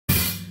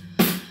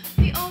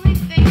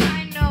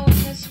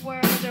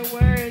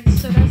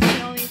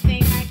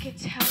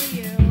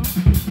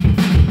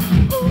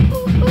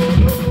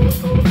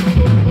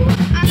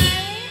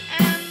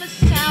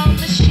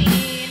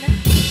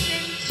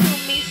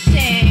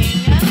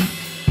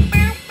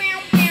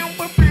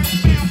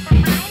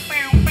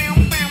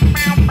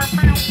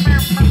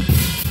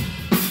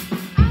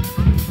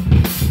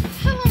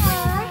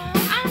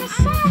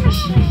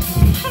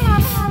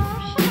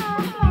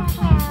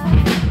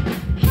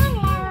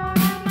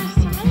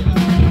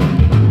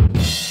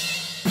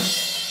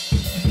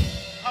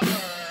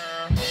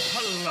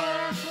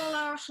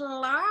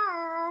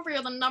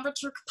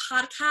favorite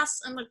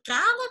podcast in the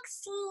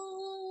galaxy.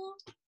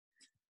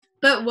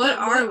 But what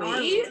are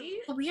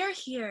we? We are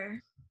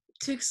here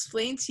to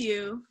explain to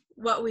you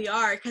what we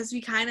are, because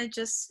we kind of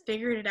just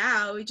figured it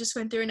out. We just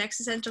went through an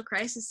existential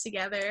crisis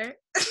together,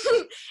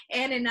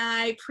 Anne and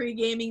I,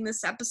 pre-gaming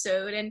this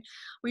episode, and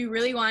we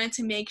really wanted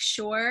to make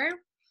sure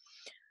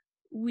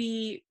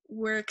we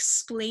were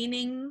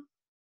explaining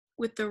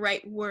with the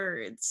right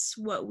words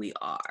what we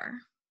are.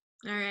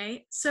 All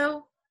right,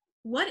 so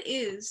what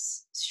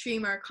is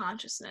stream our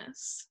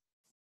consciousness?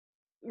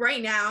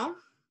 Right now,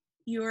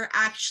 you're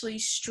actually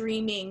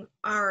streaming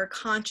our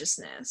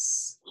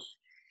consciousness.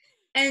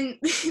 And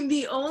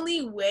the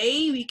only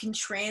way we can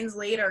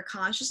translate our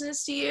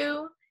consciousness to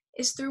you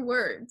is through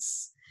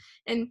words.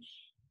 And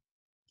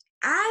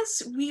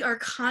as we are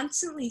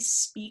constantly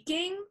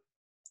speaking,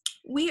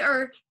 we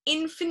are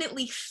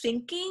infinitely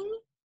thinking,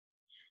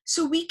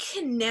 so we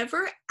can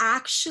never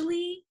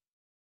actually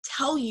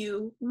tell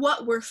you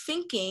what we're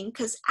thinking,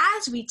 because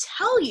as we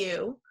tell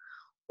you,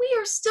 we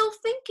are still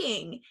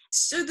thinking.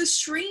 So the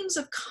streams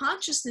of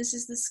consciousness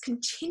is this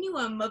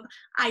continuum of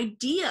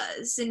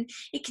ideas, and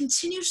it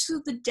continues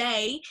through the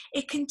day,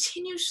 it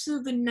continues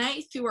through the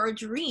night, through our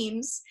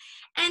dreams,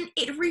 and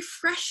it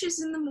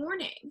refreshes in the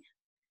morning.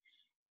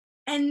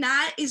 And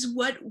that is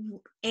what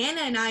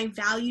Anna and I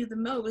value the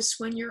most,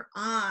 when you're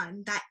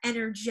on that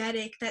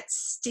energetic, that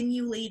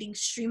stimulating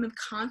stream of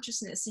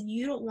consciousness and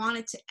you don't want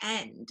it to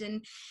end.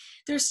 And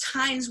there's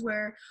times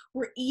where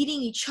we're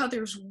eating each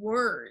other's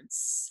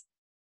words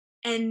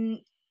and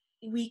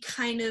we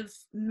kind of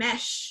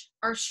mesh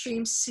our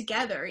streams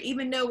together,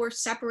 even though we're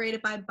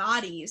separated by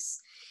bodies.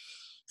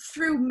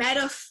 Through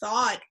meta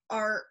thought,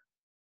 our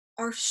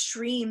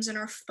streams and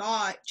our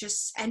thought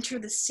just enter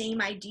the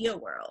same idea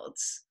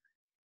worlds.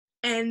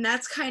 And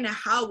that's kind of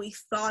how we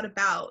thought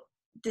about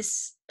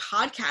this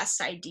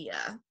podcast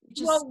idea.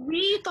 Well,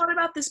 we thought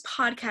about this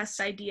podcast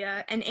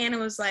idea, and Anna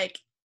was like,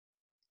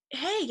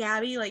 hey,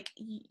 Gabby, like,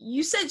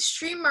 you said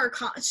stream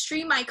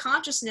my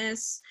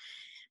consciousness,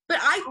 but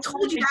I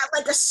told you that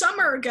like a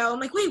summer ago. I'm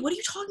like, wait, what are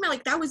you talking about?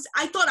 Like,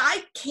 I thought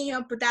I came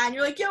up with that. And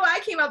you're like, yo, I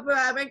came up with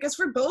that. I guess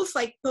we're both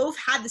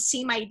had the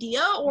same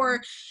idea,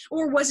 or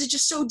was it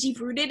just so deep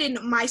rooted in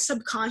my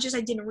subconscious I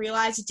didn't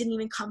realize it didn't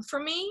even come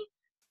from me?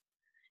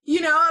 You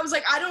know, I was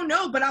like, I don't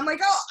know, but I'm like,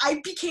 oh,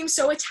 I became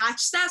so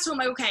attached to that. So I'm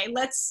like, okay,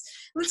 let's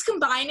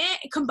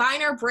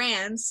combine our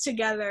brands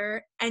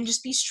together and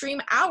just be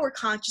stream our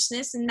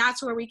consciousness. And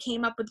that's where we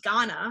came up with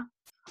GANA.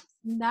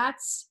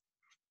 That's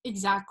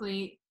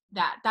exactly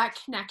that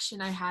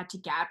connection I had to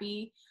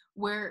Gabby,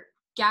 where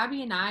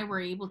Gabby and I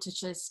were able to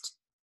just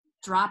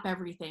drop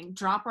everything,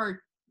 drop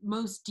our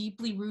most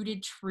deeply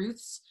rooted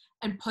truths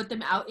and put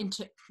them out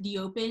into the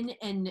open,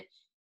 and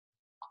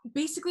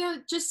basically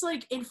just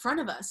like in front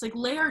of us, like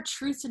lay our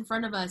truths in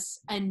front of us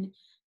and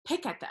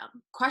pick at them,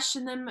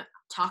 question them,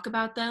 talk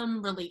about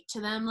them, relate to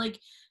them. Like,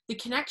 the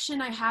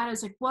connection I had, I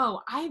was like,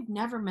 whoa, I've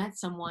never met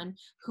someone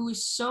who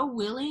is so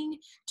willing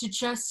to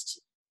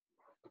just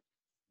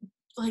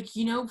like,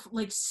 you know,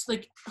 like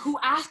who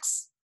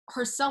asks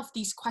herself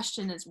these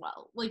questions as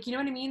well. Like, you know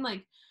what I mean?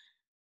 Like,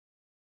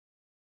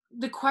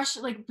 the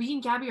question, like, me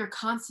and Gabby are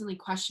constantly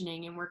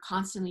questioning and we're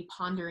constantly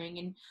pondering,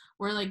 and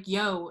we're like,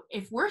 yo,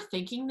 if we're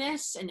thinking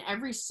this and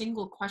every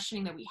single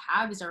questioning that we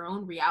have is our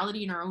own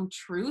reality and our own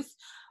truth,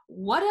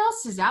 what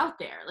else is out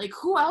there? Like,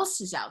 who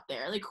else is out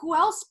there? Like, who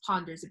else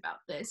ponders about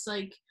this?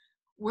 Like,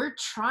 we're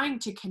trying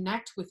to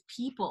connect with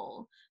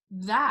people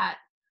that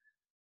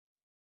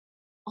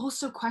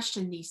also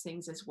question these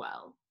things as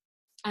well,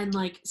 and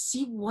like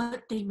see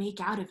what they make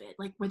out of it,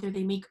 like whether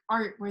they make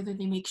art, whether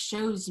they make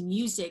shows,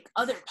 music,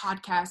 other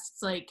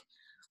podcasts, like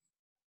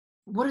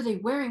what are they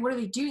wearing, what are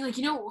they doing, like,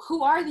 you know,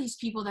 who are these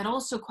people that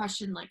also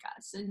question like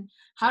us, and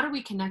how do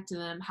we connect to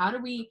them, how do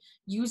we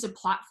use a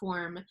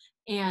platform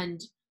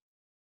and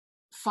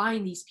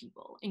find these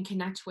people and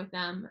connect with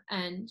them,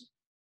 and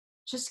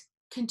just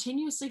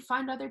continuously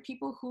find other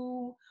people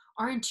who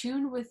are in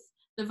tune with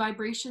the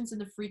vibrations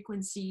and the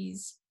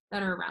frequencies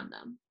that are around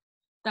them.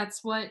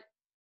 That's what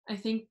I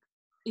think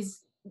is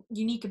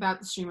unique about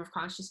the stream of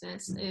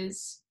consciousness,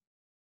 is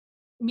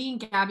me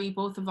and Gabby,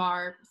 both of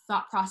our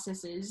thought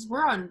processes,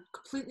 we're on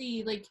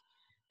completely like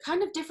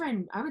kind of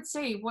different, I would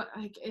say, what,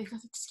 like,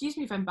 excuse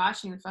me if I'm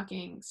botching the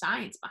fucking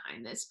science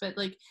behind this, but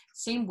like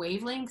same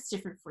wavelengths,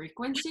 different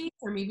frequencies,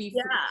 or maybe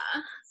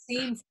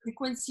same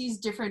frequencies,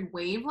 different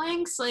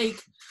wavelengths.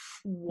 Like,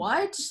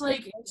 what?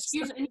 Like,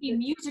 excuse any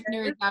music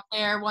nerds out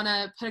there want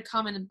to put a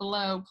comment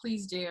below,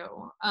 please do.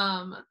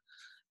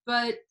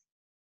 But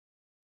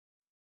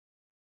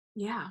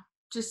yeah,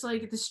 just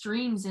like the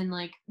streams and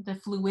like the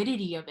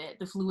fluidity of it,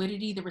 the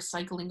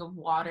recycling of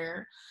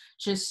water,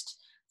 just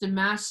the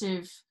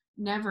massive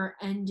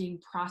never-ending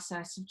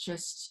process of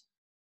just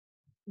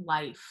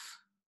life.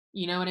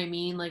 You know what I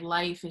mean? Like,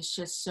 life is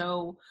just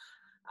so,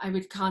 I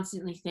would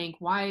constantly think,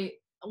 why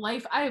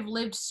life, I have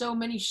lived so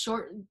many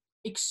short,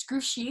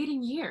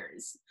 excruciating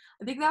years.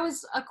 I think that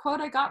was a quote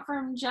I got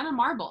from Jenna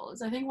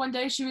Marbles. I think one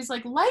day she was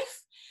like,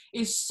 life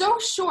is so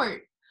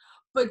short,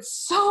 but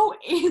so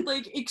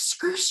like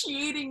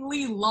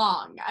excruciatingly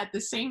long at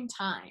the same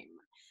time.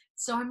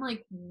 So I'm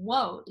like,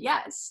 whoa,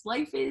 yes,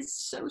 life is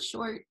so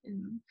short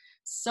and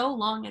so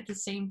long at the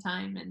same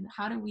time. And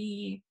how do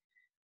we,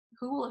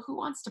 who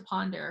wants to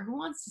ponder? Who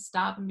wants to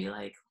stop and be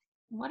like,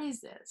 what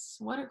is this?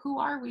 Who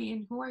are we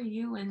and who are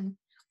you? And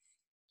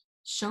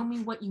show me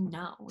what you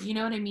know. You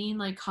know what I mean?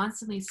 Like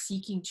constantly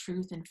seeking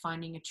truth and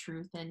finding a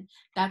truth. And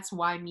that's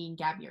why me and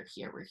Gabby are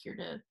here. We're here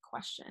to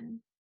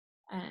question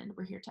and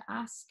we're here to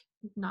ask,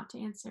 not to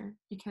answer,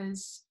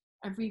 because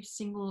every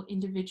single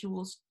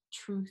individual's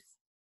truth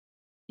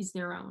is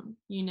their own,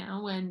 you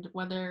know, and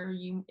whether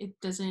it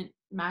doesn't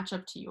match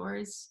up to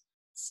yours,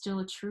 it's still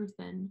a truth,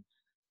 and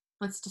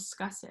let's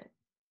discuss it.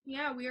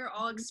 Yeah, we are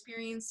all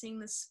experiencing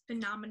this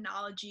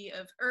phenomenology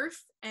of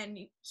Earth and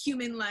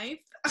human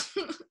life.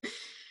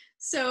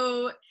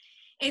 So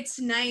it's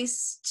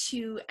nice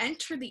to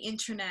enter the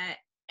internet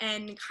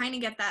and kind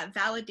of get that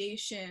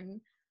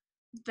validation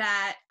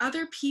that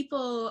other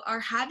people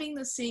are having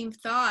the same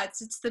thoughts.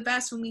 It's the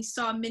best. When we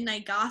saw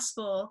Midnight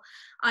Gospel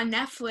on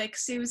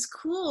Netflix, it was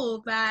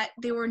cool that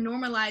they were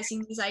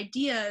normalizing these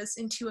ideas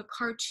into a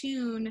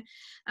cartoon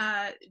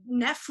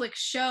Netflix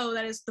show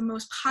that is the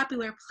most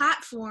popular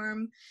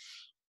platform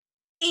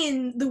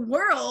in the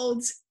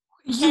world.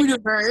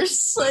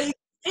 Universe. Like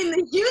in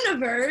the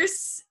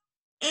universe.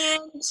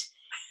 And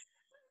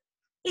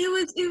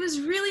it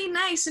was really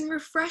nice and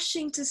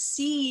refreshing to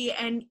see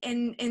and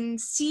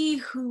see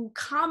who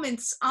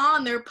comments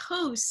on their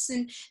posts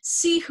and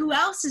see who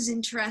else is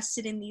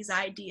interested in these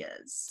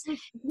ideas.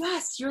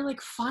 Yes, you're like,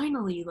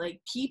 finally,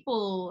 like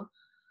people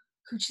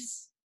who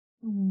just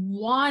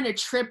want to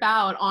trip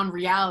out on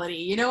reality,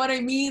 you know what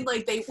I mean?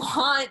 Like they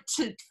want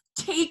to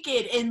take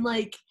it and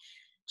like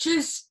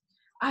just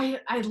I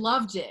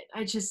loved it.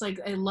 I just like,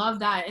 I love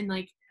that. And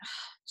like,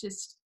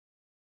 just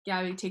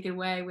Gabby, take it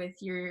away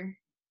with your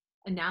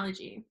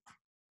analogy.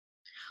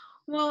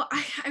 Well,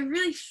 I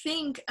really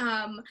think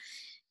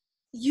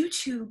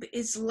YouTube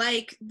is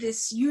like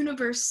this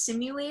universe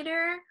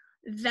simulator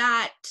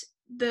that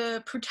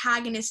the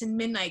protagonist in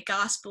Midnight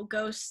Gospel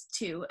goes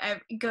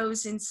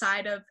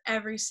inside of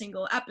every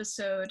single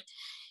episode.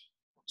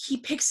 He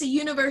picks a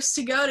universe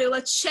to go to.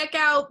 Let's check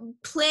out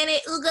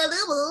planet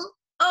Oogaloo.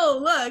 Oh,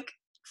 look,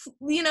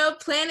 you know,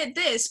 planet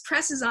this,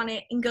 presses on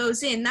it and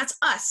goes in. That's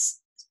us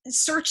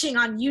searching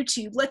on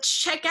YouTube. Let's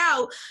check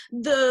out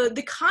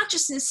the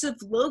consciousness of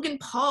Logan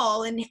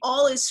Paul and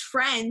all his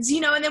friends,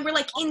 you know, and then we're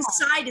like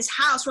inside his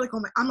house. We're like,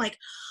 oh my, I'm like,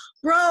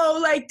 bro,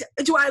 like,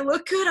 do I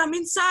look good? I'm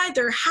inside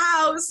their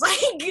house.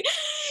 Like,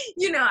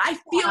 you know, I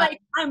feel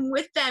like I'm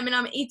with them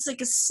and it's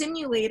like a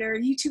simulator.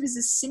 YouTube is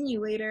a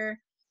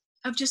simulator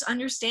of just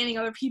understanding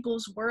other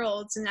people's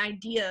worlds and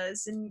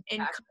ideas and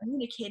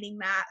communicating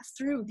that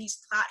through these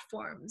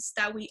platforms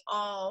that we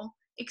all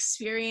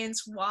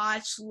experience,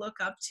 watch,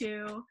 look up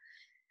to.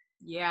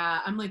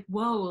 Yeah, I'm like,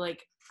 whoa,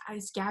 like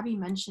as Gabby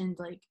mentioned,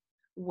 like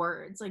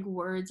words are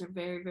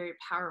very, very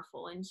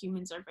powerful, and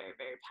humans are very,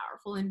 very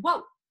powerful. And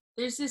whoa,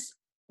 there's this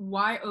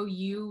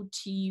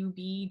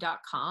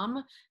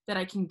youtube.com that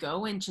I can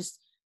go and just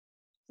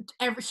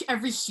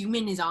every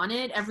human is on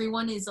it.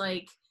 Everyone is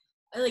like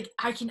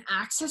I can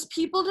access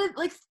people to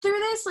like through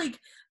this, like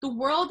the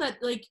world that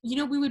like, you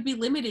know, we would be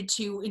limited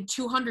to in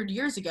 200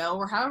 years ago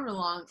or however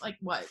long, like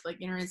what,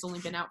 like internet's only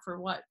been out for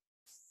what,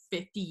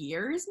 50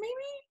 years maybe,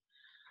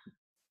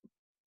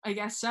 I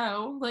guess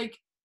so. Like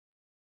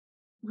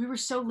we were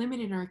so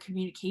limited in our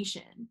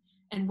communication,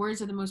 and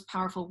words are the most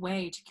powerful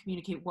way to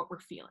communicate what we're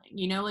feeling,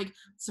 you know. Like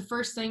it's the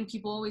first thing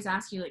people always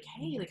ask you, like,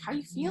 hey, like how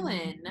you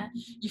feeling,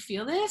 you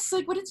feel this,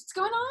 like what's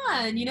going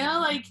on, you know,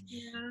 like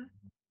yeah.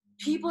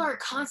 People are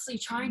constantly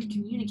trying to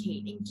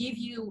communicate and give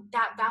you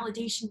that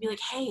validation, be like,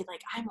 hey,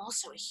 like I'm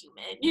also a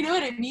human, you know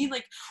what I mean?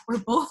 Like we're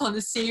both on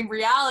the same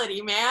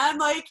reality, man,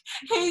 like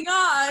hang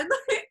on.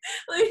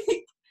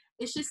 Like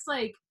it's just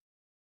like,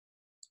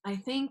 I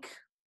think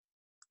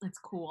it's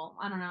cool.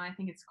 I don't know, I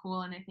think it's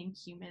cool, and I think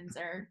humans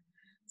are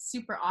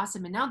super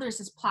awesome. And now there's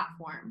this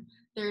platform,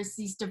 there's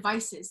these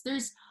devices,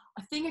 there's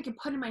a thing I can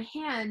put in my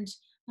hand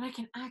that I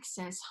can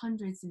access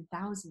hundreds and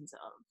thousands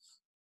of.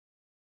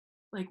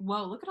 Like,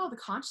 whoa, look at all the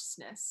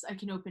consciousness I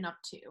can open up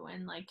to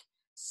and like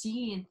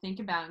see and think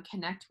about and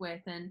connect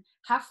with and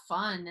have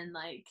fun. And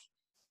like,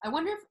 I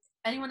wonder if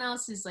anyone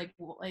else is like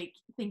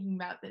thinking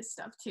about this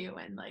stuff too,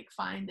 and like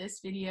find this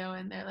video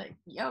and they're like,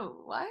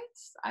 yo, what?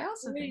 I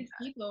also think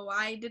people,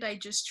 why did I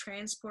just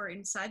transport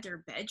inside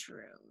their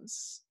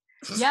bedrooms?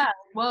 Yeah,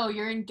 whoa,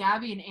 you're in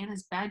Gabby and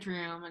Anna's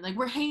bedroom and like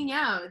we're hanging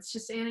out. It's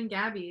just Anna and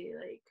Gabby.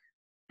 Like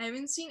I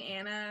haven't seen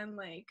Anna in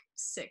like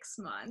 6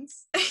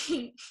 months.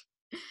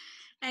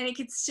 And it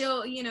could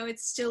still, you know,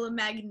 it's still a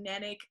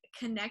magnetic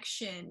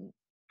connection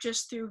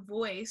just through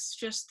voice,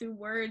 just through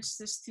words,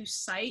 just through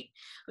sight.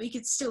 We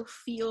could still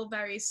feel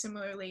very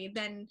similarly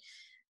than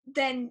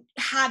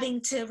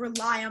having to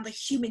rely on the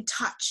human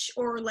touch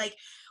or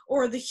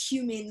the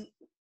human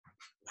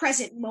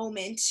present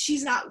moment.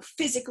 She's not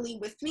physically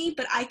with me,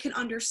 but I can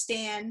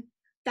understand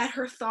that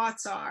her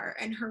thoughts are,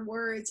 and her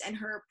words and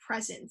her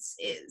presence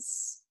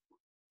is.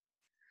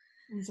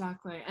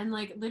 Exactly. And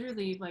like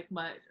literally like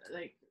what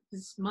like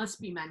this must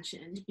be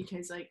mentioned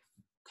because like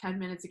 10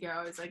 minutes ago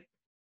I was like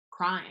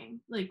crying.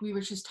 Like we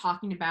were just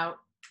talking about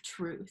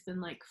truth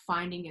and like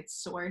finding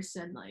its source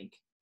and like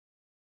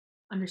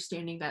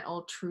understanding that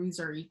all truths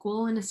are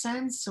equal in a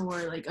sense,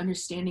 or like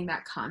understanding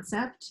that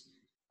concept.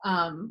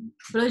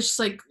 But it's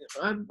just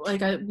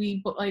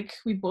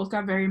we both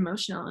got very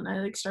emotional and I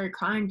like started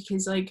crying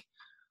because like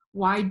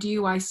why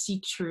do I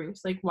seek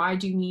truth? Like, why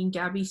do me and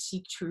Gabby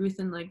seek truth?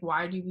 And like,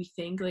 why do we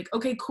think like,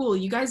 okay, cool,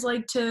 you guys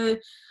like to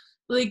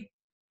like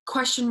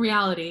question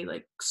reality.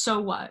 Like, so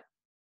what?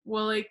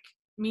 Well, like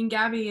me and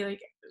Gabby,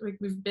 like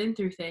we've been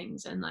through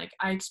things, and like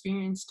I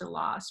experienced a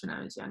loss when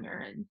I was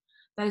younger, and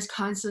that is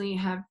constantly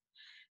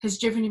has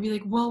driven to be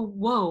like,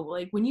 whoa,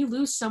 like when you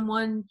lose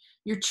someone,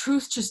 your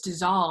truth just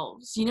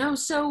dissolves, you know?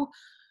 So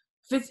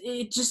if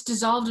it just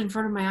dissolved in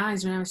front of my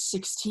eyes when I was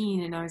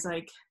 16, and I was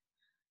like,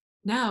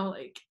 no,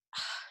 like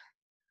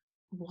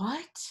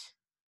what?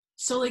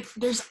 So like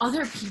there's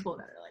other people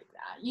that are like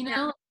that, you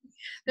know? Yeah.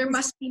 There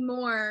must be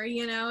more,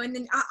 you know. And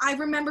then I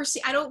remember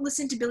I don't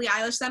listen to Billie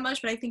Eilish that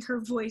much, but I think her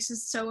voice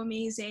is so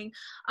amazing.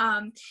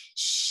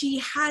 She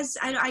has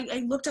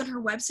I looked on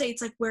her website,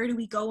 it's like, where do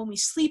we go when we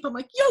sleep? I'm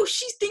like, yo,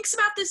 she thinks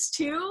about this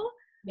too.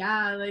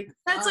 Yeah, like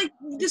that's like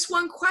this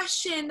one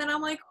question that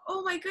I'm like,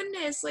 oh my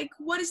goodness, like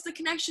what is the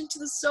connection to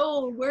the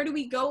soul? Where do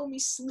we go when we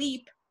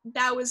sleep?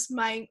 That was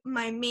my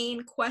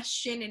main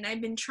question, and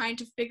I've been trying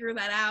to figure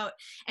that out,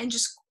 and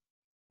just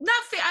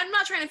I'm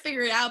not trying to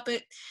figure it out,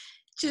 but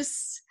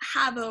just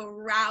have a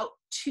route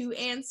to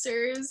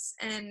answers,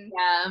 and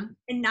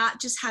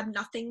not just have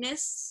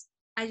nothingness.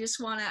 I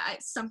just want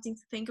something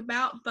to think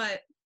about,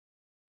 but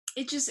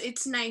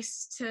it's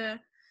nice to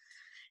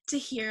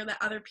hear that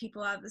other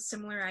people have the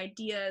similar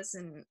ideas,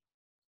 and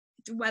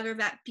whether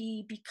that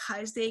be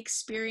because they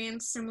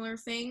experience similar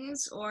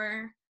things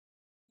or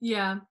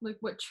like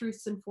what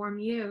truths inform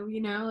you,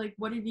 you know, like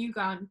what have you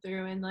gone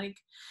through. And like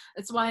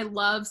that's why I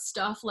love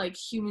stuff like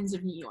Humans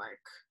of New York.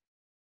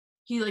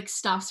 He like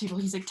stops people,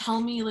 he's like, tell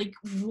me like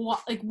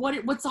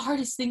what's the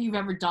hardest thing you've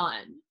ever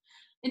done.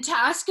 And to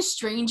ask a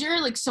stranger,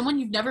 like someone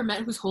you've never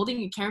met who's holding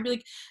a camera, be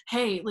like,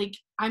 hey, like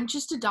I'm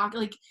just a doctor.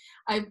 Like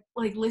I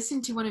like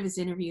listened to one of his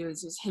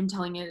interviews, it was him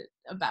telling it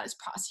about his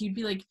process. He'd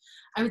be like,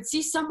 I would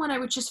see someone I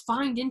would just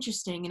find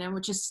interesting, and I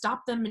would just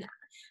stop them and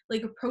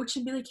like approach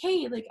and be like,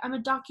 hey, like I'm a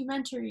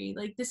documentary,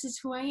 like this is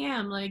who I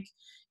am, like,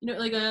 you know,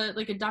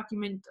 like a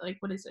document, like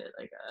what is it,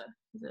 like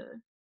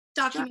a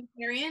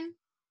documentarian.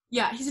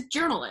 Yeah, he's a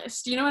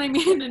journalist, you know what I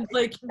mean? And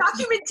like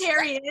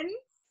documentarian.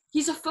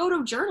 He's a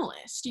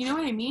photojournalist, you know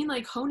what I mean?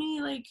 Like Honey,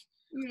 like,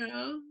 you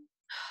know,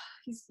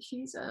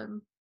 he's a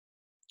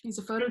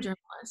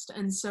photojournalist.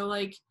 And so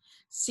like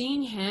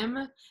seeing him,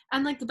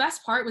 and like the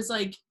best part was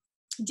like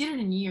he did it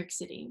in New York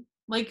City,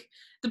 like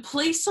the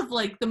place of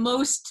like the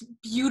most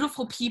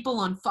beautiful people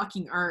on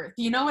fucking earth,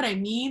 you know what I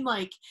mean?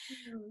 Like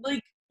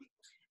like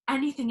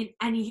anything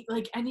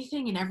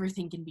and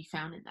everything can be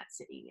found in that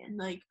city. And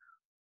like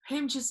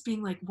him just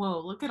being like, whoa,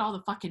 look at all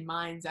the fucking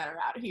minds that are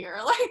out here.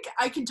 Like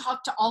I can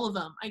talk to all of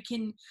them, I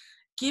can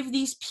give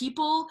these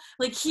people,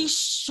 like he's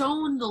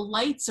shown the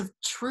lights of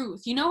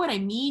truth, you know what I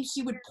mean?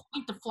 He would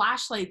point the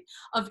flashlight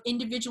of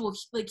individual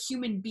like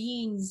human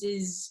beings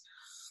is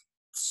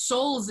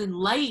souls and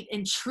light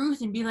and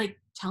truth, and be like,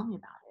 tell me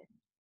about it,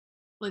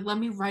 like let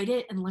me write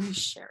it and let me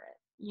share it,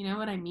 you know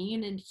what I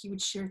mean? And he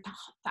would share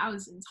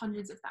thousands,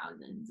 hundreds of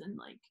thousands, and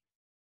like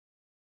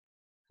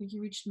he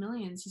reached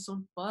millions. He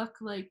sold a book,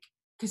 like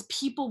because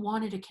people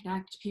wanted to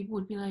connect. People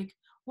would be like,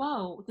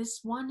 whoa, this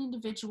one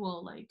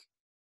individual like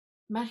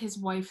met his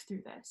wife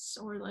through this,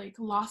 or like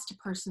lost a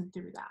person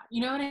through that,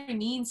 you know what I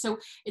mean? So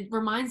it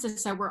reminds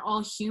us that we're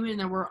all human,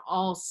 that we're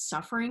all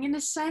suffering in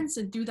a sense,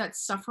 and through that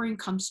suffering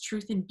comes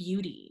truth and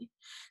beauty.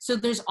 So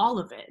there's all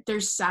of it,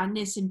 there's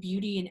sadness and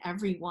beauty in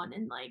everyone,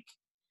 and like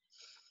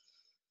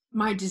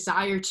my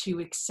desire to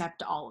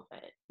accept all of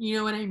it, you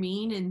know what I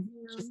mean? And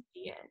just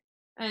be it.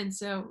 And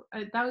so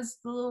that was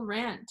the little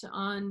rant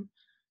on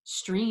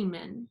stream.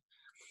 And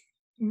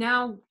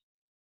now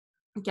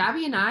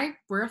Gabby and I,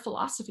 we're a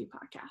philosophy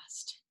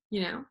podcast,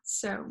 you know?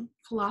 So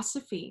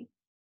philosophy,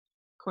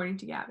 according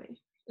to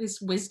Gabby,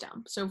 is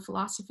wisdom. So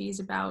philosophy is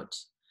about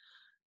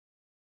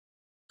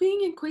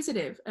being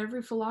inquisitive.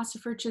 Every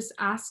philosopher just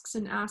asks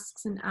and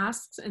asks and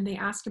asks, and they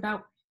ask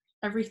about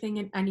everything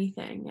and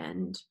anything,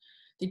 and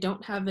they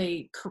don't have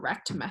a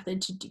correct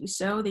method to do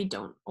so. They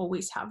don't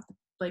always have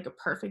like a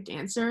perfect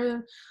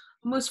answer.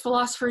 Most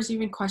philosophers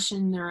even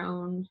question their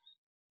own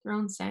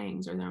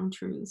sayings or their own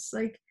truths.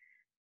 Like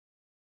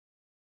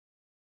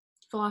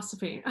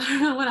philosophy. I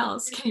don't know what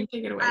else. Can you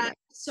take it away?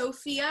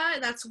 Sophia,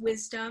 that's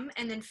wisdom,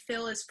 and then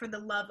Phil is for the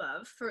love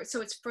of.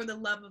 So it's for the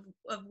love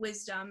of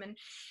wisdom. And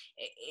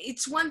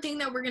it's one thing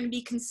that we're going to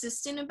be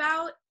consistent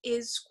about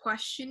is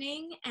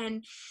questioning.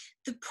 And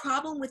the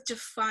problem with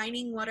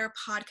defining what our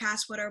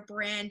podcast, what our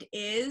brand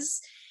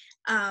is,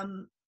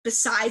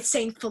 besides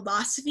saying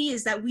philosophy,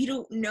 is that we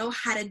don't know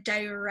how to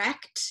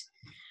direct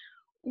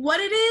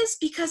what it is,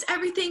 because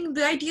everything,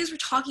 the ideas we're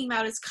talking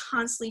about is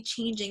constantly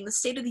changing. The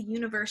state of the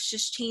universe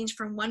just changed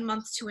from one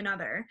month to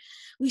another.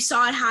 We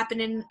saw it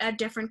happen in a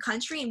different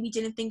country and we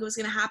didn't think it was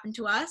going to happen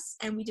to us,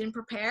 and we didn't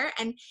prepare,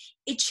 and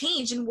it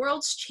changed, and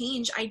worlds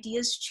change,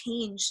 ideas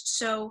change.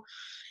 So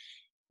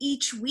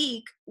each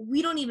week,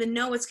 we don't even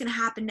know what's going to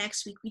happen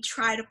next week. We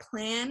try to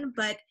plan,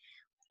 but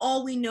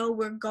all we know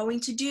we're going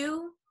to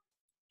do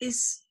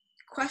is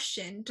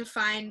question to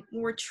find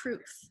more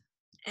truth.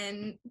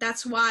 And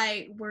that's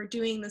why we're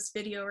doing this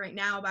video right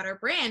now about our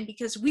brand,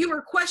 because we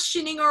were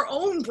questioning our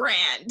own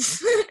brand.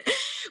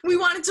 We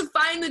wanted to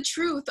find the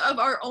truth of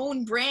our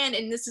own brand,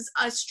 and this is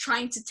us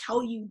trying to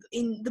tell you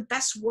in the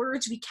best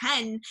words we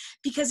can,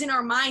 because in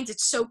our minds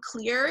it's so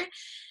clear.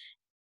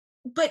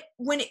 But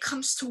when it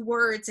comes to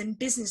words and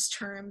business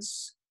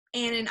terms,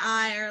 Anna and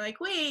I are like,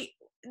 wait,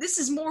 this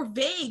is more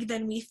vague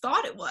than we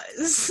thought it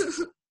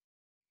was.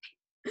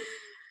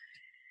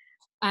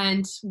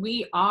 And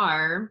we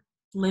are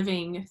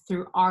living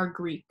through our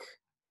Greek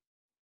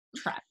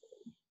tragedy.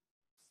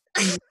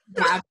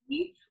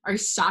 Gaby, our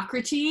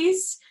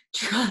Socrates,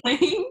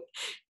 trying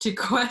to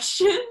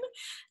question,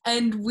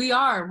 and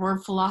we're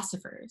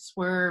philosophers.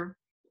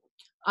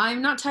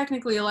 I'm not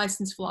technically a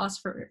licensed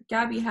philosopher.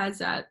 Gaby has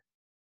that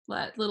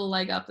little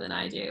leg up than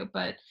I do,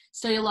 but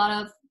study a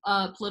lot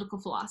of political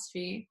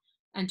philosophy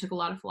and took a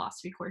lot of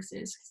philosophy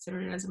courses,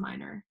 considered it as a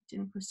minor,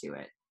 didn't pursue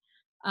it.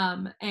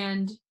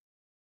 And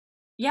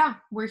yeah,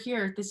 we're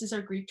here. This is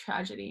our Greek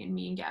tragedy, and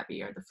me and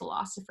Gaby are the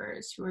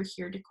philosophers who are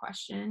here to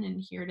question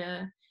and here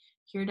to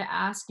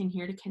ask and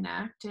here to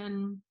connect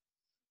and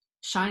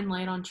shine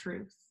light on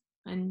truth.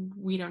 And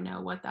we don't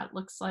know what that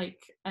looks like,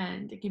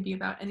 and it can be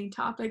about any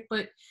topic,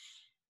 but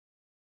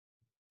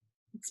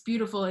it's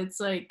beautiful. It's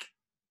like,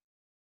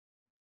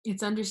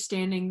 it's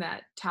understanding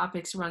that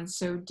topics run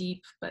so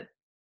deep, but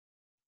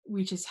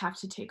we just have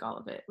to take all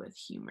of it with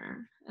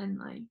humor and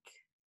like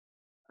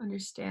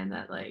understand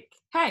that, like,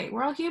 hey,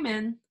 we're all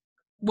human.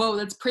 Whoa,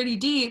 that's pretty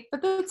deep,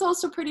 but that's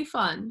also pretty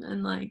fun.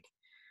 And like,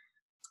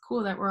 it's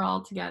cool that we're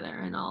all together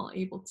and all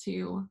able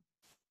to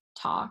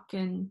talk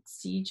and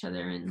see each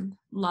other and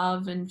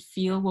love and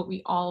feel what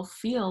we all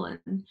feel.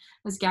 And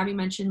as Gaby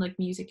mentioned, like,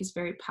 music is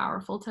very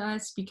powerful to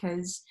us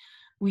because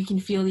we can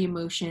feel the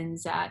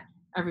emotions that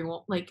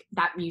everyone, like,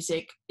 that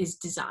music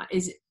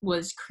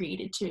was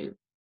created to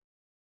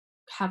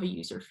have a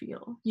user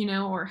feel, you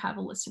know, or have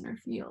a listener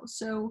feel.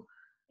 So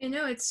I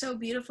know, it's so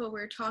beautiful. We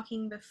were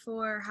talking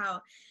before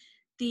how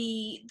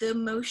the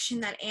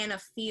emotion that Anna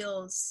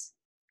feels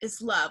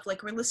is love.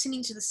 Like, we're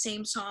listening to the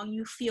same song,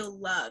 you feel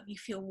love, you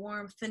feel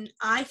warmth, and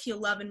I feel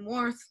love and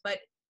warmth, but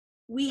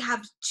we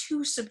have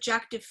two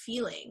subjective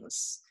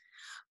feelings,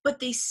 but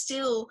they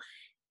still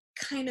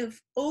kind of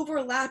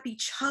overlap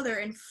each other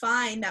and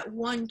find that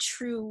one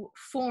true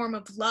form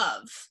of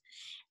love.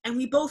 And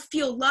we both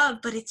feel love,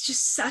 but it's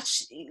just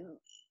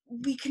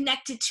we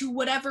connected to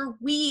whatever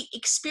we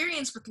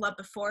experienced with love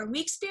before, and we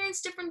experience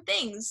different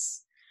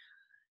things.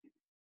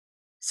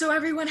 So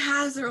everyone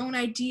has their own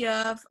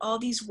idea of all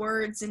these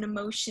words and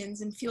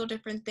emotions and feel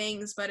different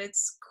things, but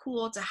it's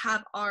cool to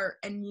have art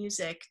and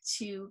music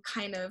to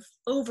kind of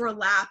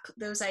overlap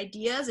those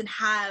ideas and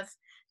have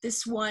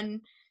this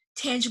one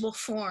tangible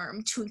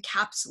form to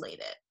encapsulate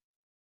it.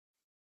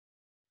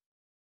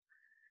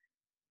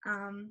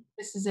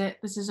 This is it.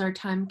 This is our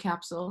time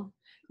capsule.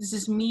 This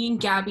is me and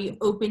Gaby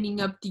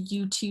opening up the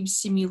YouTube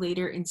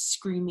simulator and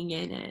screaming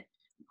in it,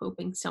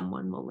 hoping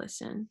someone will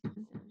listen.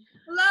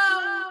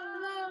 Hello!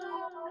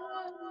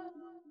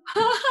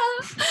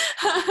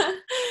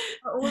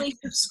 Our only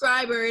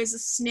subscriber is a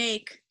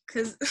snake,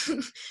 because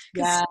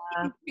yeah.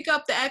 you pick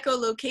up the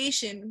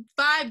echolocation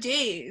 5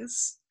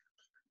 days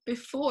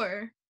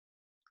before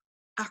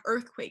an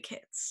earthquake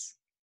hits.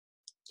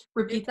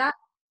 Repeat that.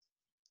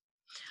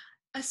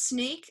 A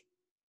snake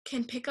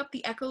can pick up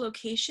the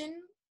echolocation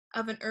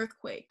of an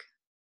earthquake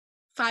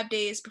 5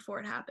 days before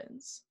it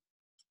happens.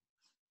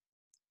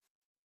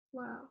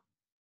 Wow.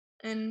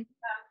 And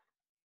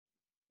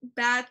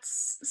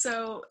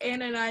so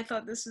Anna and I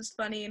thought this was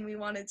funny, and we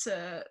wanted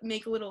to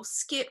make a little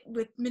skit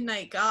with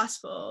Midnight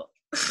Gospel.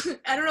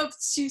 I don't know if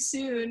it's too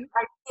soon.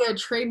 Yeah,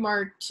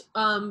 trademarked,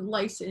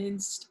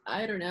 licensed.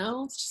 I don't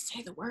know. Let's just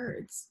say the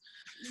words.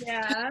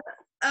 Yeah.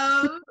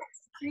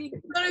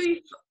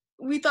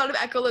 We thought of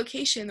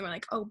echolocation, and we're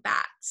like, oh,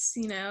 bats,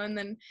 you know, and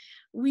then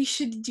we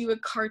should do a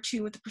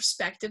cartoon with the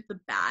perspective of the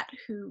bat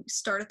who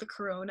started the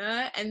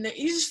corona, and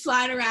he's just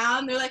flying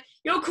around. They're like,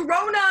 yo,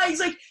 corona! He's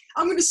like,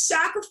 I'm gonna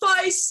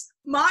sacrifice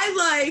my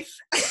life.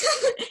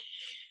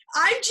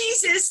 I'm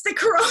Jesus. The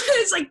corona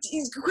is like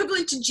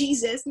equivalent to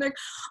Jesus, and they're like,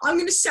 I'm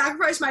gonna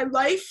sacrifice my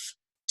life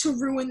to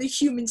ruin the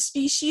human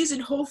species,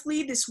 and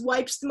hopefully this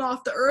wipes them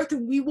off the earth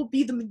and we will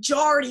be the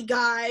majority,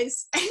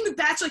 guys. And the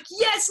bat's like,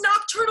 yes,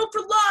 nocturnal for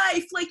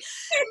life. Like,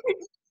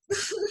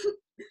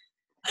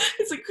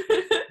 it's like,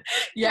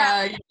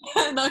 yeah,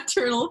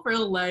 nocturnal for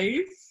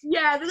life.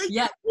 Yeah, they're like,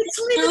 yeah,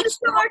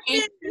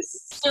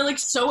 they're like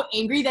so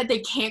angry that they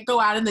can't go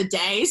out in the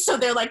day, so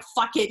they're like,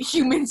 fuck it,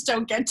 humans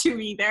don't get to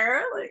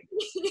either. Like,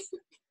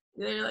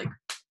 they're like,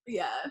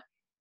 yeah.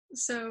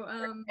 So,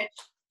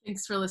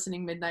 thanks for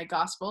listening, Midnight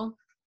Gospel.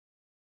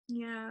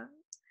 Yeah.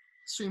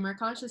 Stream our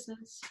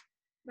consciousness.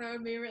 That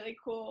would be a really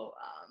cool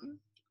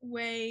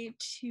way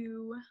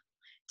to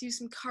do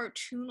some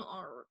cartoon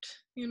art,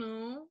 you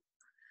know?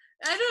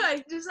 I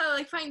don't know, I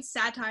like find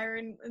satire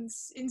in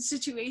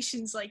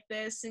situations like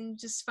this and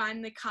just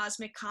find the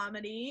cosmic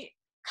comedy.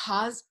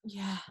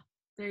 Yeah,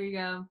 there you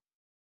go.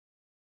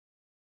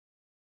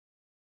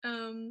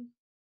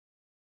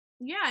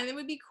 Yeah, and it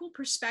would be cool.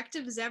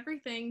 Perspective is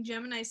everything.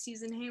 Gemini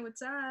season, hey,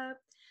 what's up?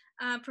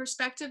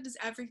 Perspective is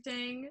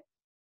everything.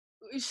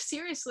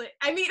 Seriously,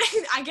 I mean,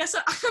 I guess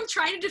I'm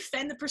trying to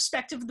defend the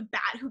perspective of the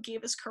bat who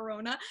gave us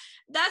corona.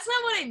 That's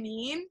not what I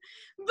mean,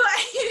 but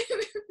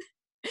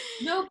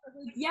no, but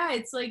like, yeah,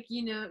 it's like,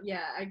 you know,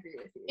 yeah, I agree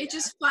with you. It's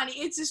just funny.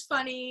 It's just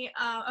funny,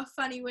 a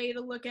funny way to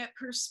look at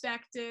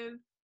perspective,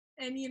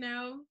 and you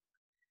know,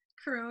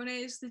 corona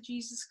is the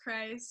Jesus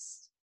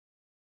Christ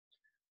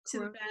to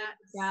the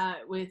bats. Yeah,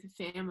 with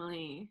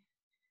family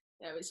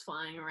that was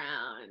flying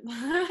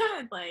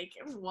around. Like,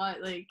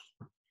 what? Like,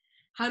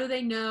 how do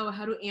they know?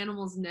 How do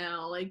animals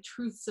know? Like,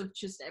 truths of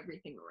just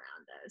everything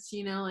around us,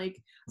 you know?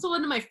 Like, so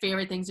one of my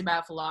favorite things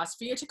about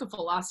philosophy, I took a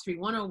philosophy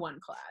 101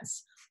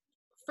 class.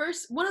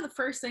 One of the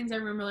first things I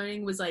remember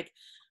learning was, like,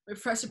 my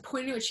professor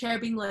pointing to a chair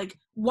being like,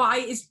 why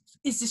is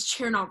this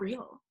chair not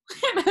real?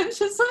 And I was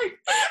just like,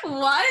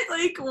 what?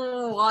 Like,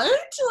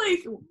 what?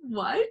 Like,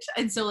 what?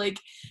 And so, like,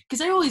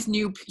 because I always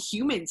knew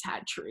humans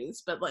had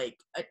truths, but, like,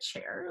 a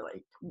chair,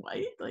 like, what?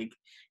 Like,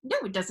 no,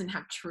 it doesn't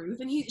have truth.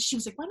 And she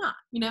was like, why not?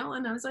 You know?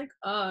 And I was like,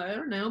 I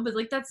don't know. But,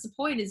 like, that's the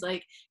point, is,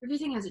 like,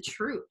 everything has a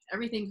truth.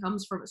 Everything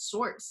comes from a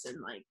source. And,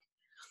 like,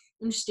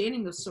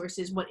 understanding those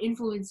sources, what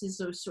influences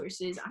those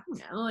sources, I don't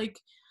know, like,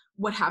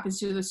 what happens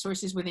to those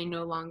sources when they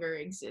no longer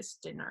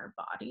exist in our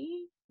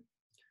body?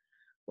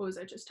 What was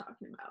I just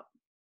talking about?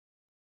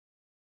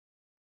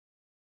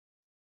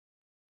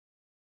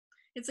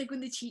 It's like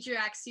when the teacher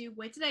asks you,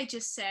 what did I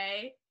just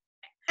say?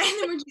 And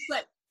then we're just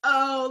like,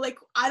 oh, like,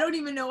 I don't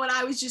even know what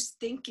I was just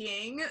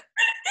thinking.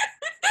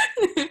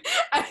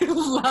 I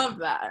love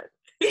that.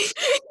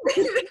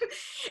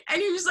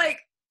 And you're just like,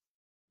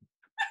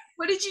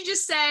 what did you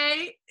just say?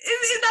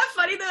 Isn't that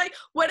funny? They're like,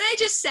 what did I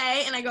just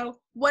say? And I go,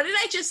 what did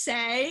I just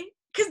say?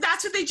 Because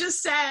that's what they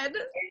just said.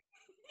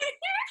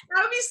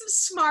 That would be some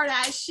smart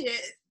ass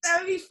shit. That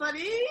would be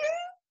funny.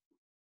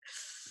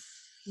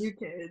 Your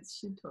kids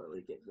should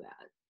totally get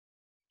that.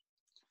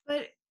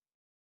 But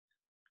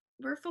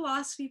we're a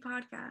philosophy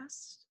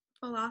podcast.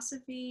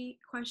 Philosophy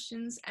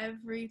questions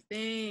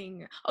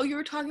everything. Oh, you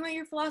were talking about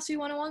your philosophy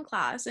 101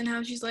 class and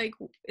how she's like,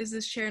 is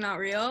this chair not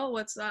real?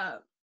 What's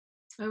up?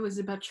 Oh, it was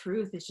about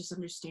truth. It's just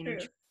understanding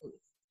truth.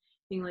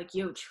 Being like,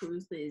 yo,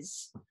 truth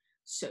is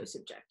so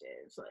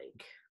subjective.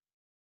 Like,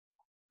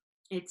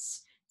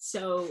 it's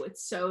so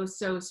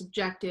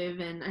subjective.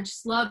 And I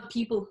just love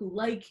people who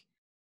like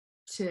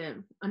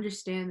to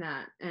understand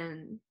that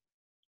and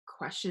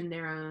question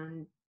their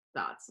own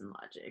thoughts and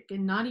logic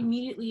and not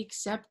immediately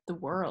accept the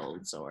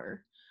world's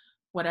or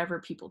whatever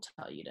people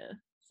tell you to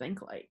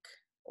think like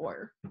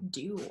or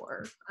do,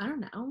 or I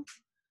don't know.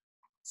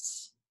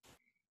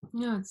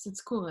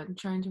 It's cool. I'm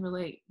trying to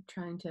relate.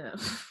 Trying to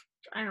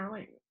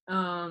relate.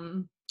 Yeah.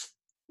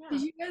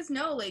 Did you guys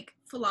know, like,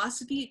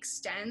 philosophy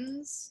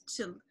extends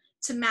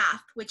to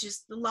math, which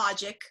is the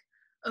logic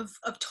of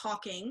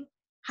talking,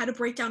 how to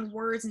break down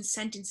words and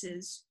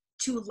sentences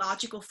to a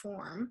logical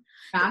form.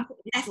 Math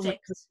is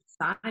ethics.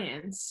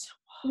 Science.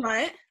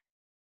 What?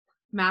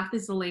 Math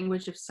is the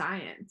language of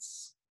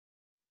science.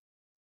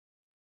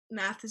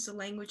 Math is the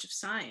language of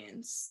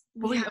science.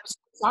 I'm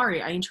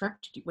sorry, I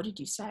interrupted you. What did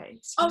you say?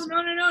 Excuse me.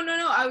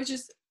 No. I was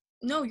just,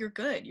 no, you're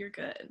good. You're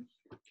good.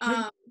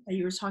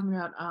 You were talking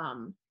about,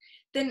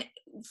 Then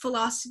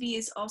philosophy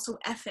is also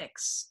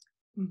ethics.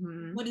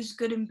 Mm-hmm. What is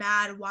good and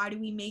bad? Why do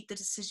we make the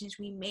decisions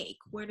we make?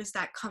 Where does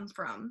that come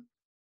from?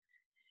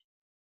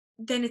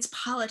 Then it's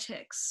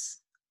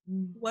politics.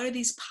 Mm-hmm. What are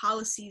these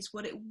policies?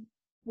 What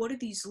are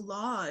these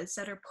laws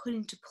that are put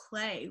into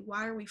play?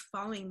 Why are we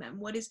following them?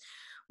 What is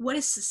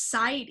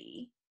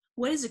society?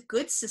 What does a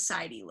good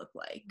society look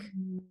like?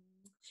 Mm-hmm.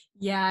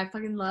 Yeah, I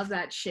fucking love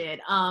that shit.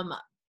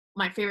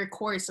 My favorite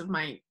course of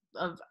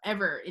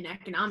ever in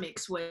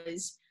economics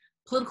was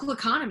political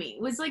economy.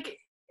 It was like,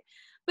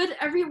 but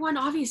everyone,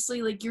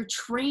 obviously, like, you're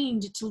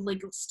trained to,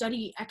 like,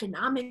 study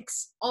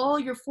economics all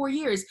your 4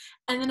 years,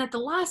 and then at the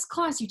last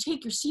class you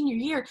take your senior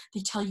year,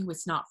 they tell you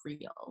it's not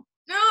real.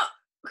 No,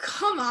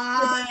 come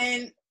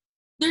on.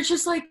 They're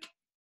just like,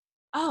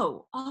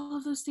 oh, all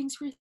of those things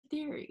were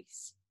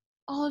theories.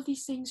 All of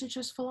these things are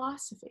just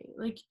philosophy.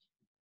 Like,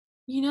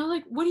 you know,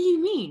 like, what do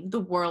you mean? The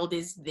world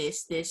is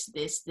this,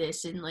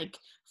 and, like,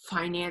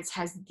 finance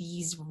has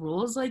these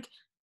rules. Like,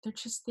 they're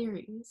just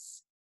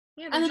theories.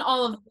 Yeah, and then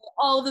all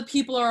of the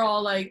people are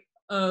all like,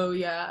 oh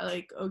yeah,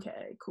 like,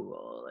 okay,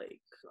 cool,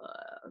 like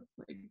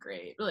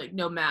great, like,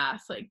 no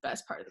math, like,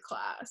 best part of the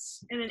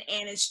class. And then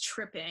Anna's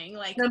tripping,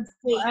 like,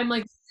 I'm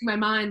like, my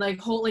mind, like,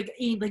 whole, like,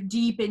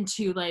 deep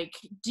into like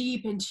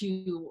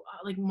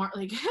like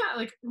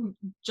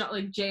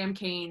JM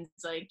Kane's,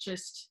 like,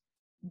 just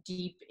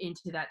deep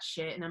into that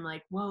shit, and I'm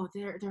like, whoa,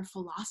 they're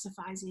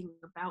philosophizing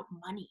about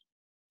money,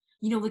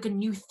 you know, like a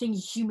new thing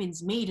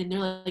humans made, and they're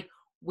like,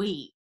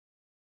 wait,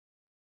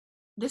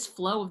 this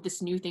flow of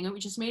this new thing that we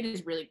just made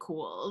is really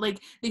cool. Like,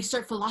 they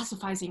start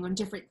philosophizing on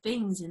different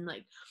things and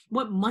like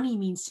what money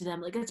means to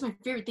them. Like, that's my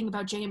favorite thing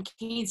about JM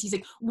Keynes. He's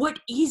like, what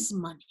is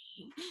money?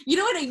 You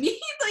know what I mean?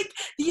 Like,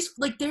 these,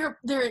 like, they're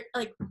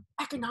like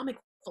economic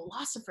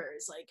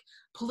philosophers, like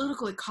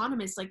political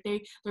economists, like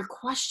they're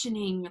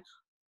questioning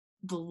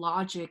the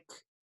logic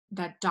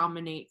that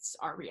dominates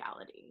our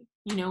reality.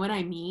 You know what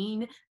I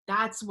mean?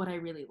 That's what I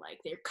really like.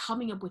 They're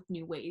coming up with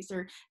new ways.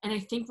 And I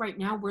think right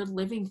now we're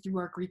living through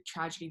our Greek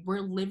tragedy.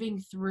 We're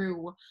living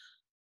through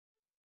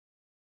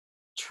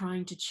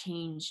trying to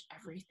change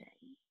everything.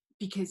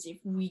 Because if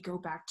we go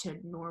back to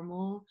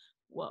normal,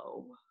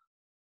 whoa,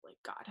 like,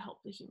 God help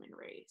the human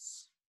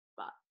race.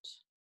 But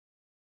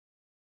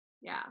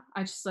yeah,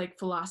 I just like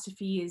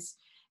philosophy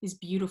is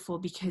beautiful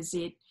because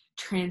it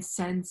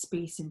transcends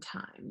space and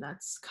time.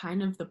 That's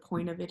kind of the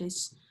point of it,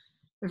 is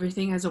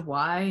everything has a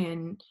why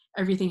and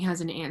everything has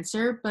an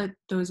answer, but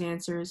those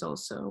answers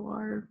also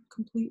are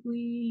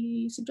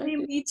completely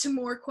subjective. They lead to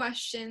more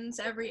questions,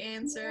 every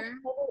answer.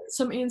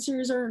 Some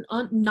answers are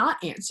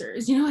not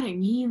answers, you know what I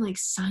mean? Like,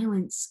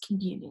 silence can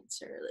be an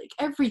answer. Like,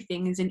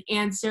 everything is an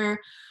answer.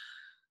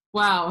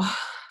 Wow,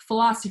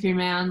 philosophy,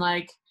 man,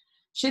 like,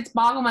 shit's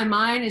boggle my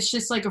mind. It's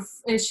just like a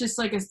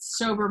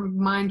sober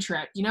mind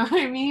trip, you know what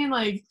I mean?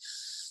 Like,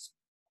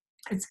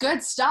 it's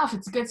good stuff.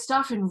 It's good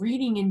stuff. And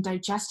reading and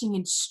digesting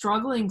and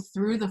struggling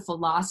through the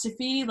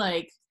philosophy,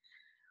 like,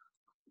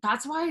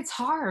 that's why it's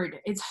hard.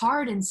 It's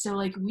hard. And so,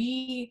 like,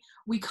 we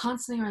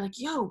constantly are like,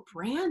 yo,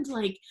 brand,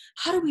 like,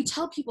 how do we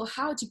tell people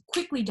how to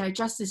quickly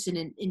digest this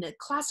in a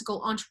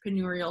classical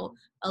entrepreneurial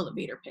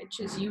elevator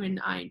pitch? As you and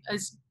I,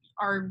 as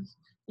our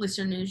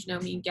listeners know,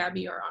 me and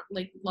Gabby are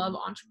like, love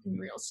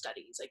entrepreneurial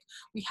studies. Like,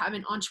 we have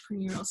an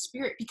entrepreneurial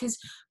spirit because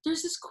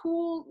there's this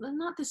cool,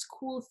 not this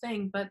cool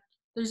thing, but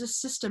there's a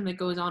system that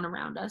goes on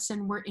around us,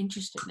 and we're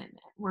interested in it.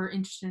 We're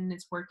interested in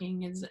its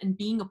working and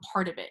being a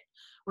part of it.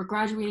 We're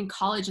graduating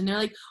college, and they're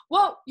like,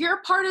 "Well, you're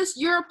a part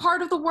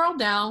of the world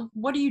now.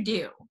 What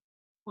do?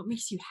 What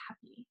makes you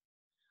happy?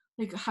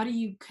 Like, how do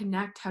you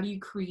connect? How do you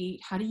create?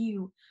 How do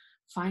you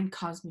find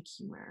cosmic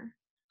humor?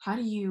 How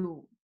do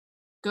you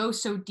go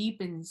so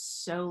deep and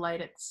so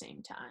light at the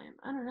same time?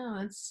 I don't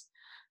know.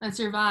 That's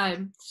your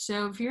vibe.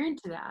 So if you're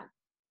into that."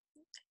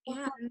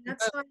 Yeah, and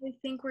that's why I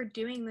think we're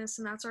doing this,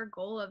 and that's our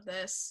goal of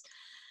this.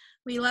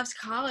 We left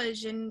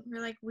college and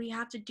we're like, we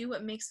have to do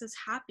what makes us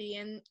happy,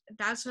 and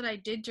that's what I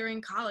did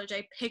during college.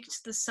 I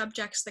picked the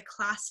subjects, the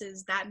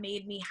classes that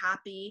made me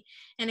happy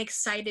and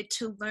excited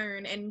to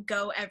learn and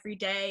go every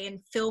day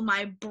and fill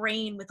my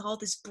brain with all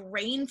this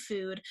brain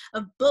food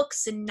of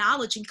books and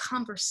knowledge and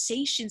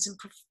conversations and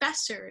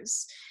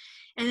professors.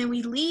 And then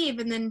we leave,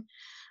 and then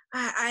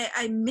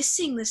I'm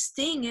missing this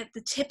thing at the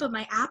tip of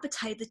my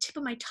appetite, the tip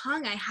of my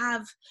tongue.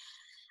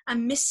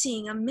 I'm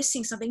missing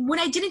something. When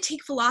I didn't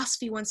take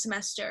philosophy one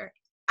semester,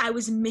 I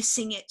was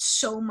missing it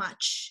so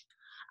much.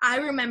 I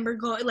remember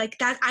going like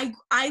that.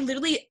 I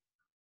literally,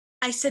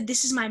 I said,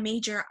 this is my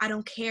major. I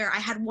don't care. I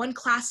had one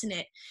class in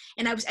it,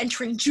 and I was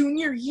entering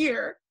junior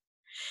year.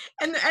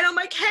 And I'm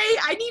like, hey,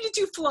 I need to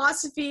do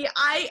philosophy.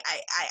 I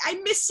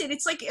miss it.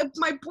 It's like if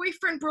my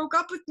boyfriend broke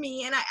up with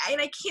me and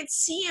I can't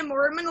see him,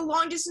 or I'm in a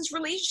long distance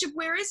relationship.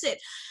 Where is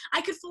it?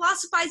 I could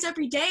philosophize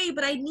every day,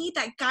 but I need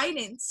that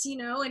guidance, you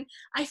know? And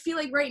I feel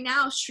like right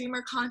now,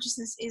 streamer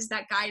consciousness is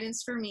that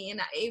guidance for me. And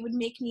it would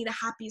make me the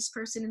happiest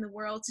person in the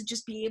world to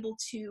just be able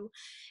to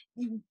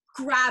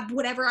grab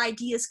whatever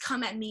ideas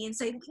come at me and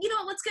say, you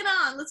know, let's get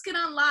on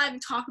live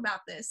and talk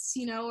about this,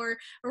 you know, or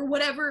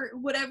whatever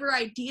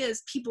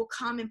ideas people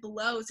comment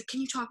below. It's like,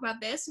 can you talk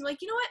about this? And I'm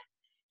like, you know what?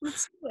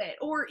 Let's do it.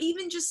 Or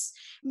even just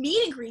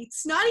meet and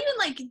greets, not even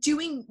like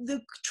doing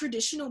the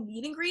traditional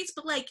meet and greets,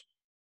 but like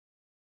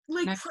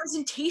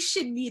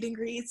presentation meet and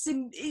greets,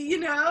 and, you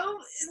know,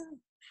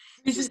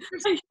 just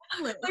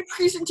like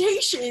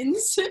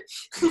presentations.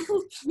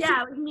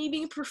 Yeah, like me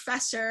being a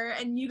professor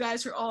and you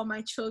guys are all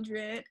my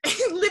children.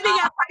 Living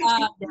out my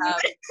dreams. Yeah. I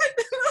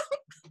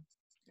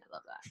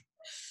love that.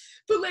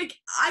 But like,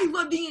 I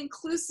love being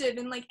inclusive,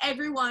 and like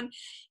everyone,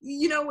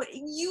 you know,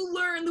 you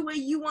learn the way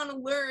you want to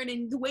learn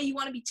and the way you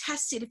want to be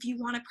tested. If you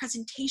want a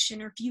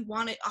presentation, or if you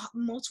want a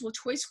multiple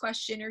choice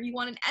question, or you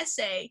want an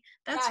essay,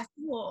 that's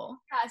cool.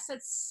 Yes,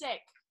 that's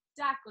sick.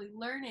 Exactly.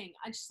 Learning.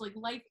 I just like,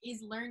 life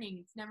is learning.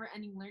 It's never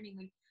ending learning.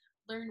 Like,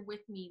 learn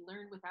with me,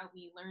 learn without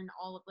me, learn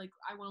all of, like,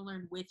 I want to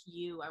learn with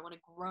you. I want to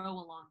grow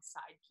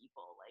alongside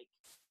people. Like,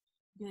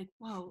 be like,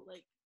 whoa,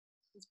 like,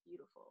 it's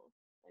beautiful.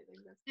 I think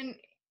that's, and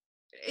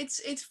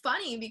it's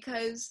funny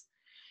because,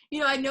 you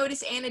know, I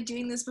noticed Anna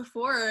doing this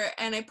before,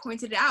 and I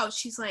pointed it out.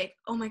 She's like,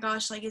 oh my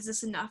gosh, like, is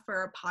this enough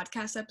for a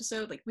podcast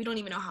episode? Like, we don't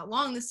even know how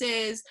long this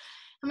is.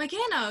 I'm like,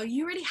 Anna,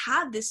 you already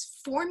have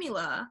this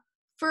formula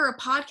for a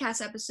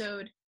podcast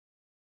episode,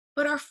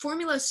 but our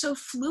formula is so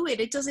fluid.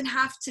 It doesn't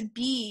have to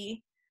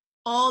be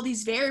all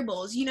these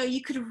variables. You know,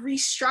 you could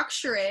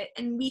restructure it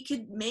and we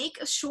could make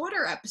a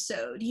shorter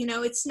episode. You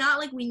know, it's not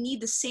like we need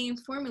the same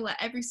formula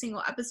every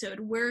single episode.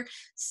 We're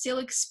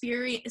still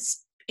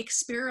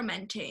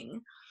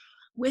experimenting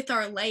with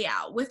our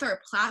layout, with our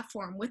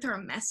platform, with our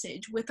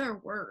message, with our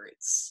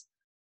words.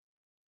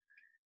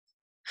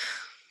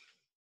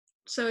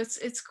 So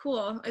it's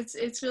cool.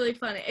 It's really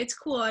fun. It's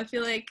cool. I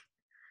feel like,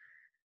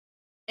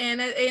 and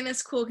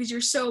it's cool because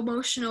you're so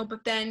emotional,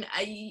 but then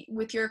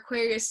with your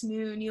Aquarius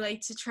moon, you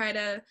like to try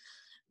to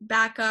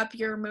back up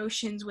your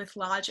emotions with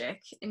logic,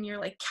 and you're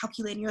like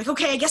calculating. You're like,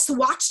 okay, I guess the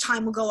watch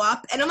time will go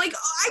up, and I'm like,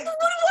 what?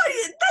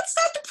 That's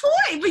not the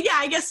point. But yeah,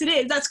 I guess it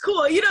is. That's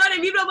cool. You know what I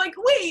mean? But I'm like,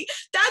 wait,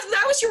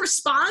 that was your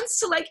response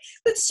to like,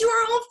 let's do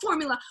our own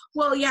formula.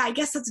 Well, yeah, I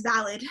guess that's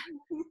valid.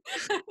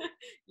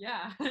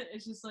 Yeah,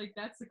 it's just like,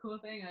 that's the cool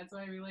thing. That's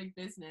why we like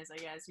business, I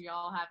guess. We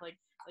all have like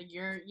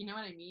you know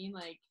what I mean?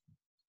 Like,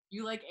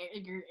 you like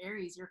your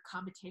Aries, your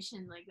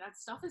competition, like that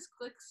stuff is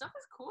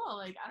cool.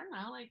 Like, I don't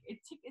know, like it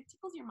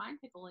tickles your mind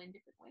pickle in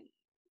different ways.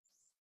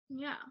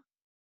 Yeah.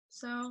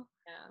 So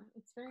yeah,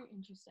 it's very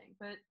interesting.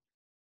 But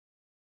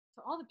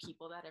to all the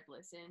people that have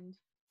listened,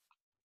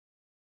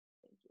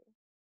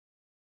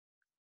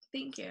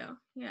 thank you.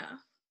 Yeah,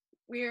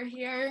 we are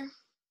here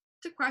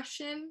to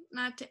question,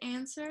 not to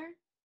answer.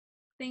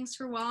 Thanks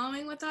for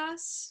wallowing with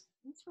us.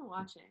 Thanks for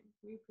watching.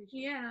 We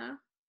appreciate it. Yeah.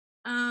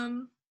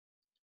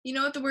 You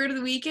know what the word of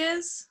the week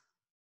is?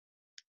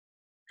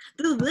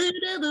 The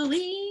word of the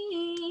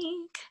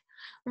week.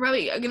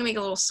 I'm gonna make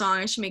a little song.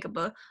 I should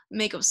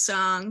make a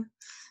song.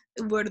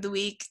 The word of the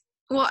week.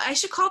 Well, I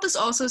should call this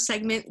also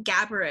segment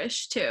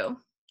Gabberish too.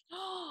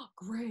 Oh,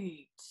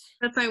 great.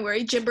 That's my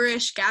word.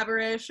 Gibberish,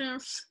 gabberish,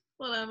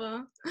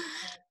 whatever.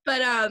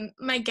 But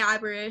my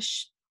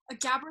Gabberish. A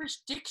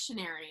Gabberish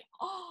dictionary.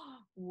 Oh,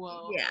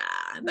 whoa.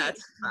 Yeah,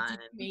 that's fun.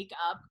 Make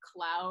up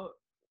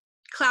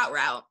Clout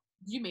route.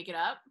 Did you make it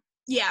up?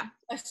 Yeah.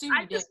 I assume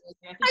you did.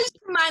 I just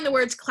combine the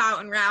words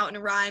clout and route in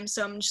a rhyme,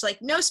 so I'm just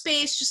like, no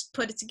space, just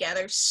put it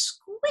together.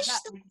 Squish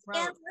them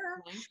together.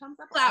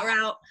 Clout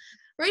route.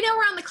 Right now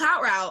we're on the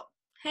clout route.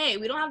 Hey,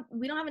 we don't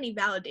have any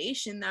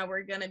validation that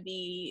we're gonna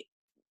be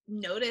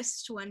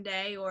noticed one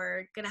day,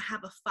 or gonna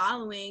have a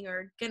following,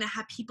 or gonna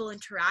have people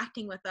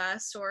interacting with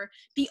us, or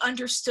be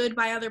understood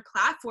by other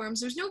platforms.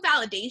 There's no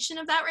validation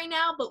of that right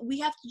now, but we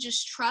have to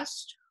just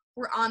trust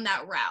we're on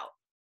that route.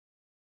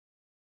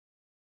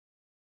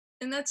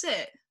 And that's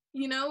it.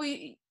 You know,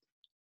 we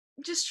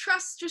just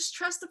trust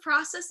the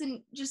process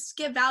and just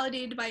get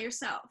validated by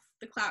yourself.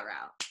 The clout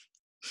route.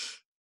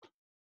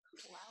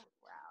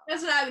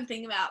 That's what I've been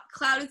thinking about.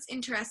 Clout is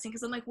interesting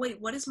because I'm like, wait,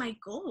 what is my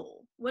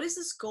goal? What is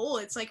this goal?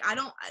 It's like, I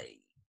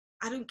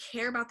don't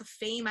care about the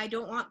fame. I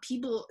don't want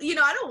people,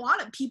 I don't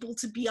want people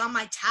to be on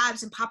my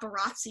tabs and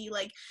paparazzi,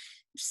 like,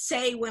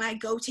 say when I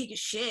go take a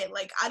shit.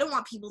 Like, I don't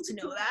want people to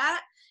know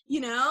that,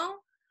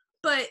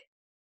 But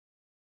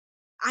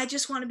I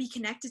just want to be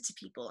connected to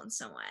people in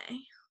some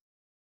way.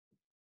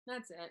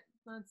 That's it.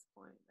 That's the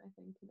point, I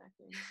think,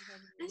 connecting.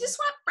 I just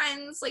want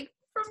friends, like,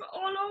 from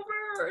all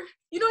over.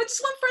 I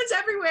just want friends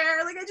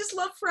everywhere. Like, I just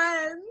love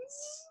friends.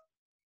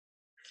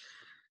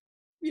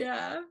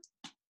 Yeah.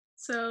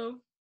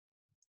 So.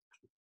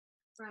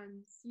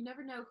 Friends. You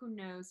never know who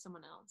knows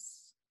someone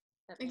else.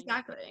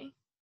 Exactly.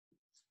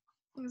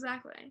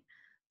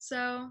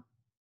 So,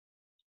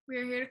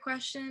 we're here to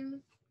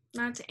question,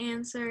 not to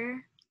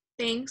answer.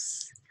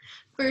 Thanks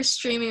for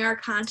streaming our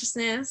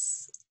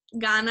consciousness.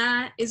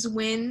 GANA is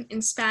win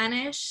in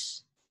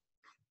Spanish.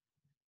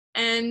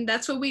 And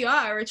that's what we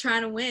are. We're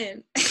trying to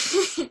win.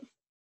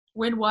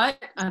 Win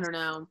what? I don't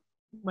know.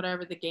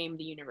 Whatever the game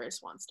the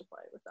universe wants to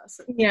play with us.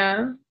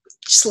 Yeah.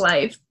 Just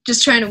life.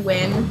 Just trying to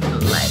win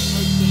life.